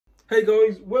Hey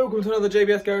guys, welcome to another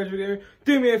JBS Garage video.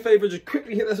 Do me a favour, just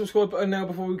quickly hit that subscribe button now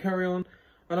before we carry on,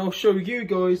 and I'll show you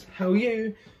guys how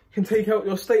you can take out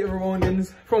your Stator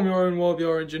rewindings from your own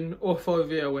YBR engine or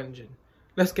 5VL engine.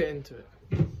 Let's get into it.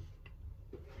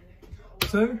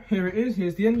 So here it is,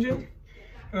 here's the engine.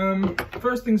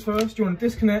 First things first, you want to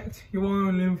disconnect your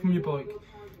wiring loom from your bike.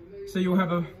 So you'll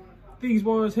have these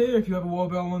wires here. If you have a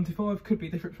YBR125, could be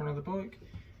different for another bike.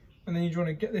 And then you want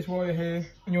to get this wire here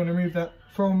and you want to remove that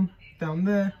from down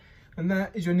there, and that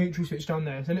is your neutral switch down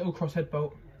there. It's a little crosshead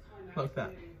bolt like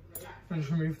that, and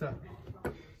just remove that.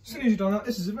 As soon as you've done that,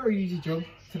 this is a very easy job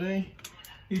today.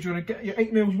 You want to get your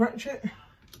 8mm ratchet,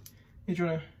 you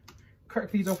want to crack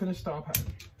these off in a star pattern.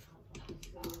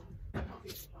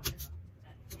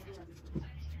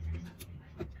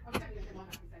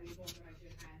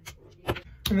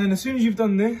 And then as soon as you've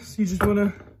done this, you just want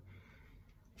to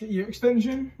get your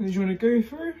extension, and you want to go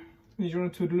through, and you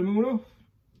want to twiddle them all off.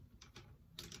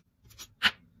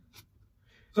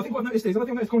 So I think what I've noticed is, another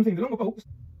thing I've noticed, common thing, the longer bolts.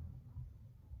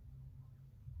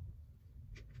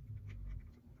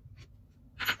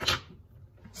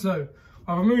 So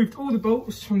I've removed all the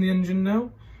bolts from the engine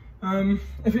now.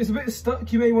 If it's a bit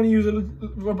stuck, you may want to use a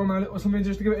rubber mallet or something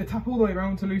just to give it a tap all the way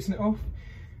around to loosen it off.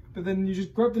 But then you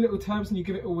just grab the little tabs and you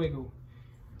give it a wiggle.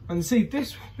 And see,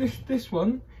 this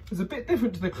one is a bit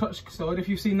different to the clutch side if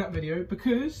you've seen that video,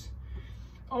 because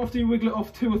after you wiggle it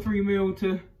off 2 or 3 mil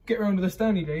to get around to the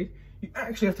standing blade, you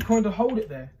actually have to kind of hold it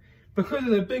there. Because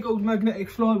of the big old magnetic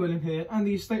flywheel in here and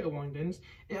these stator windings,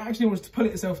 it actually wants to pull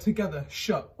itself together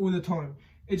shut all the time.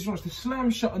 It just wants to slam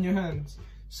shut on your hands.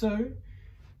 So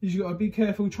you just got to be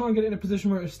careful, try and get it in a position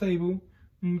where it's stable,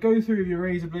 and go through with your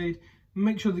razor blade, and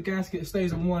make sure the gasket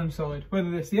stays on one side,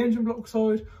 whether it's the engine block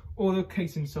side or the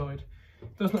casing side.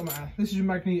 Does not matter. This is your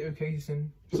Magneto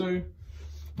casing, so it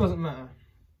doesn't matter.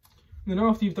 And then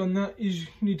after you've done that, you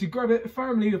need to grab it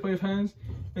firmly with both hands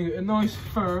and get a nice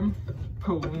firm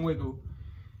pull and wiggle.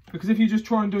 Because if you just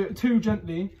try and do it too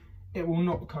gently, it will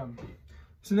not come.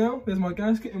 So now there's my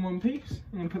gasket in one piece.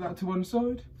 I'm going to put that to one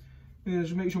side. And then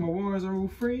just make sure my wires are all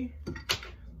free.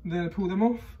 And then I pull them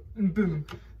off and boom.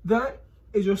 That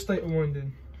is your stator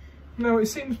winding. Now it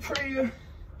seems pretty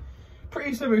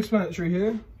self-explanatory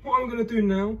here. What I'm going to do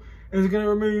now is I'm going to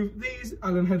remove these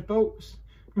Allen head bolts,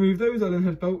 remove those Allen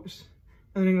head bolts,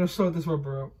 and then I'm going to slide this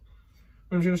rubber out.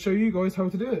 I'm just going to show you guys how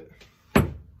to do it.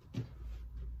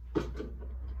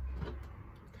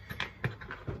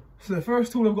 So the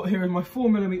first tool I've got here is my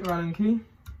 4mm Allen key.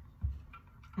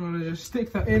 I'm going to just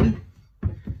stick that in,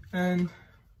 and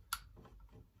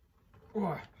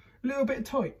a little bit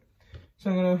tight.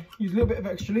 So I'm going to use a little bit of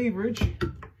extra leverage. I'm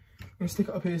going to stick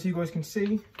it up here so you guys can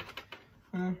see.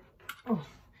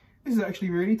 This is actually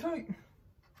really tight.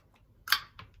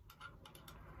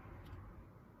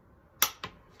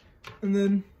 And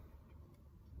then,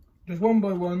 just one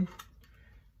by one,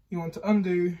 you want to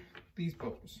undo these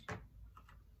bolts.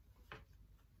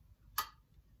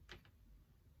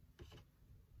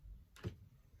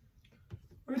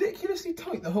 Ridiculously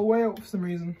tight the whole way out for some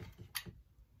reason.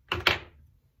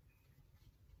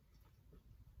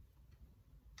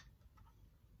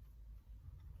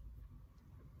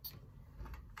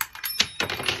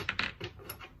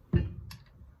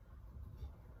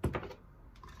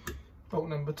 Bolt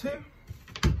number 2. I'm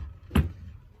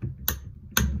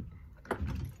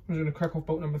just going to crack off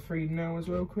bolt number 3 now as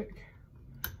well, quick.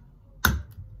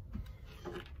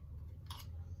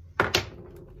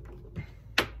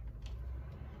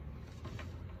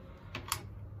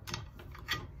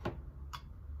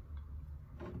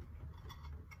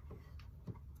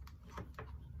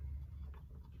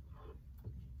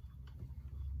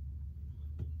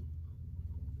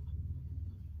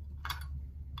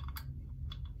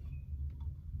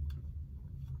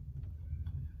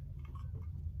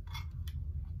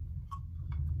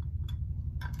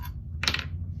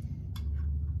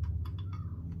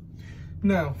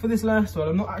 Now, for this last one,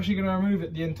 I'm not actually going to remove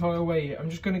it the entire way yet.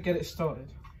 I'm just going to get it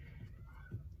started.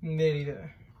 Nearly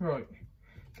there. Right.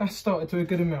 That's started to a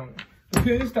good amount.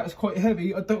 Because that's quite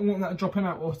heavy, I don't want that dropping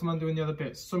out whilst I'm undoing the other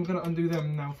bits. So I'm going to undo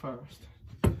them now first.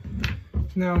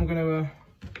 Now I'm going to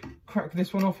crack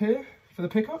this one off here for the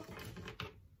pickup.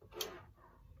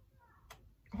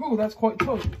 Oh, that's quite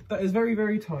tight. That is very,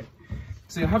 very tight.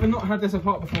 See, I have not had this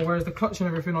apart before, whereas the clutch and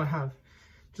everything I have.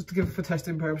 Just to give it for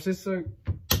testing purposes. So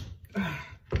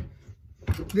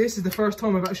this is the first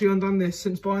time I've actually undone this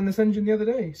since buying this engine the other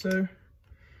day. So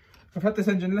I've had this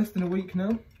engine less than a week now,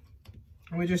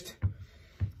 and we're just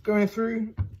going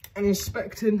through and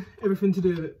inspecting everything to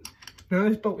do with it. Now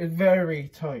this bolt is very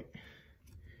tight.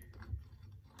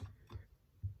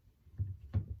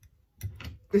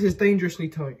 This is dangerously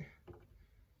tight.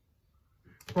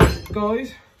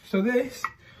 guys, so this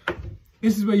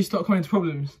is where you start coming into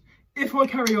problems. If I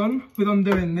carry on with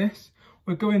undoing this,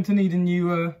 we're going to need a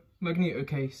new Magneto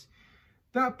case.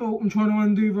 That bolt I'm trying to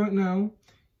undo right now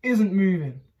isn't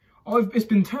moving. It's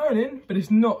been turning, but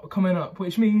it's not coming up,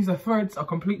 which means the threads are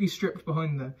completely stripped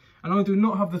behind there. And I do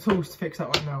not have the tools to fix that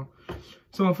right now.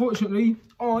 So unfortunately,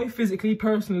 I physically,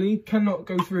 personally, cannot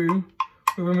go through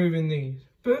with removing these.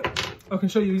 But I can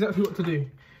show you exactly what to do.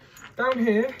 Down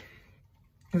here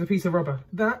is a piece of rubber.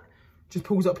 That just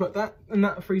pulls up like that, and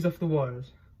that frees off the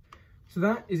wires. So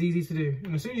that is easy to do.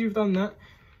 And as soon as you've done that,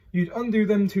 you'd undo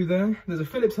them two there. There's a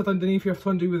Phillips head underneath you have to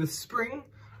undo with a spring.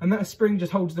 And that spring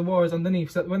just holds the wires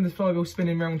underneath so that when the flywheel's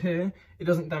spinning around here, it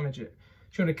doesn't damage it.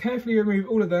 So you're going to carefully remove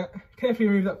all of that, carefully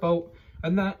remove that bolt,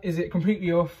 and that is it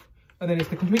completely off. And then it's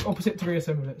the complete opposite to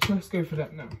reassemble it. So let's go for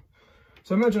that now.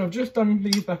 So imagine I've just done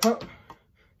these back up,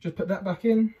 just put that back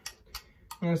in.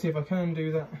 I'm going to see if I can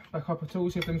do that back up at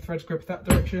all, see if them threads grip that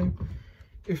direction.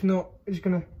 If not, I'm just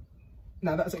going to,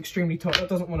 no, that's extremely tight, that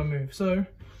doesn't want to move. So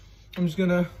I'm just going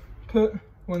to put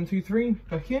 1, 2, 3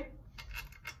 back in.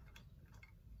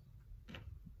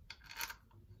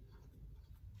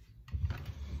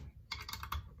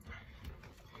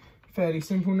 Fairly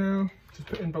simple now, just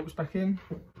putting bolts back in.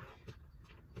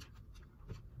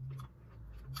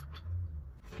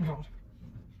 Hard.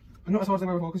 And not as hard as they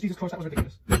were before, because Jesus Christ, that was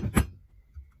ridiculous.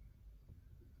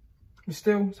 But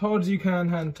still, as hard as you can,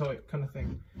 hand tight kind of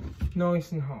thing.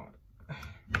 Nice and hard.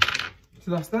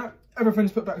 So that's that.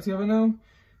 Everything's put back together now.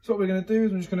 So what we're going to do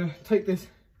is I'm just going to take this.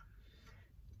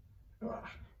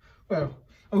 Well,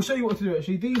 I'll show you what to do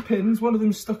actually. These pins, one of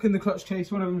them's stuck in the clutch case,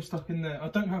 one of them's stuck in there. I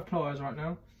don't have pliers right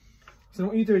now. So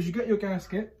what you do is you get your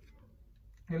gasket,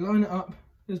 you line it up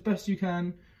as best you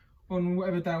can on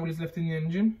whatever dowel is left in the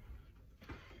engine.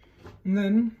 And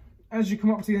then as you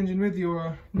come up to the engine with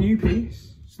your new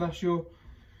piece, slash your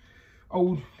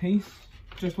old piece,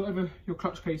 just whatever your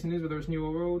clutch casing is, whether it's new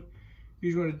or old, you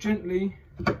just want to gently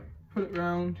pull it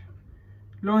round,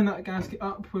 line that gasket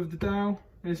up with the dowel,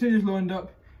 and as soon as it's lined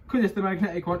up, because it's the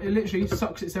magnetic one, it literally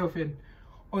sucks itself in.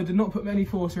 I did not put any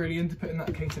force really into putting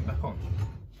that casing back on.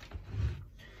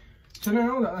 So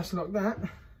now that that's like that,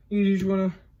 you just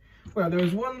want to, well, there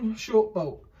was one short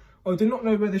bolt. I do not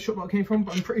know where the short bolt came from,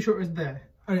 but I'm pretty sure it was there.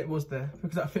 And it was there,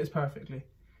 because that fits perfectly.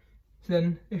 So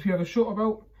then, if you have a shorter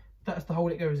bolt, that's the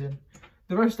hole it goes in.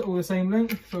 The rest are all the same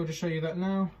length, so I'll just show you that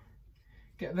now.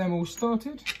 Get them all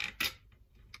started.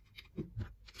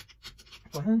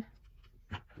 By hand.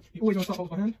 You always want to start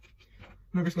bolts by hand.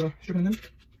 No risk of stripping them.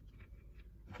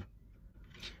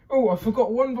 Oh, I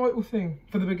forgot one vital thing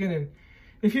for the beginning.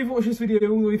 If you've watched this video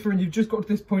all the way through and you've just got to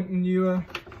this point and you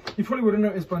probably would have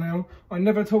noticed by now, I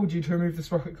never told you to remove the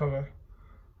sprocket cover.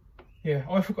 Yeah,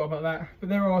 I forgot about that. But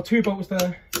there are 2 bolts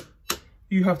there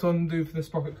you have to undo for the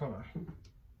sprocket cover.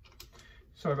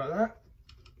 Sorry about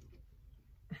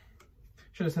that.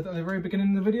 Should have said that at the very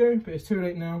beginning of the video, but it's too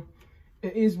late now.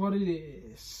 It is what it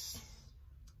is.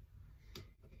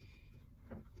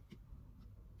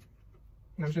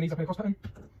 Now I'm just going to ease up in a cross pattern.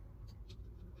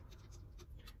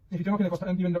 If you don't work in the cross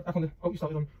pattern, you end up back on the bolt you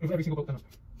started on with every single bolt done up.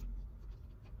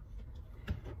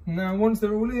 Now once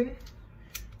they're all in,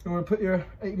 you want to put your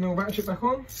 8mm ratchet back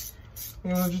on,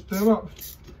 and I'll just do them up.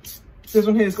 This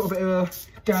one here has got a bit of a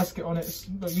gasket on it, it's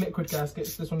like liquid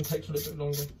gaskets. This one takes a little bit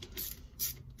longer,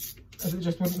 as it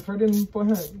just wasn't threaded in by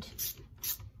hand.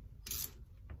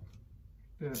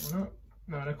 Do that one up.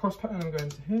 Now in a cross pattern I'm going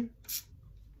to here.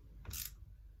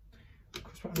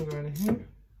 Cross pattern I'm going to here.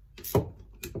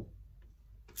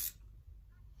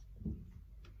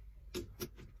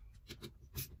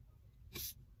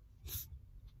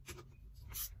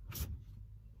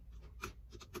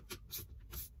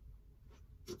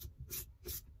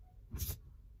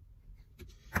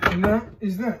 And that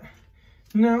is that.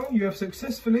 Now you have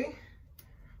successfully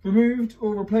removed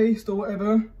or replaced or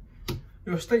whatever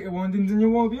your stator windings in your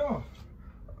YBR.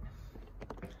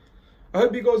 I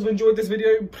hope you guys have enjoyed this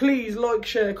video. Please like,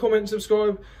 share, comment,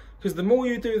 subscribe, because the more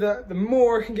you do that, the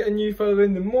more I can get a new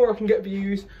following, the more I can get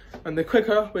views, and the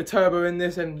quicker we're turboing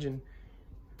this engine.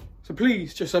 So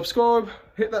please just subscribe,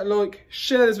 hit that like,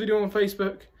 share this video on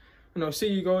Facebook, and I'll see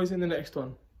you guys in the next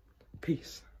one.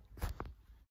 Peace.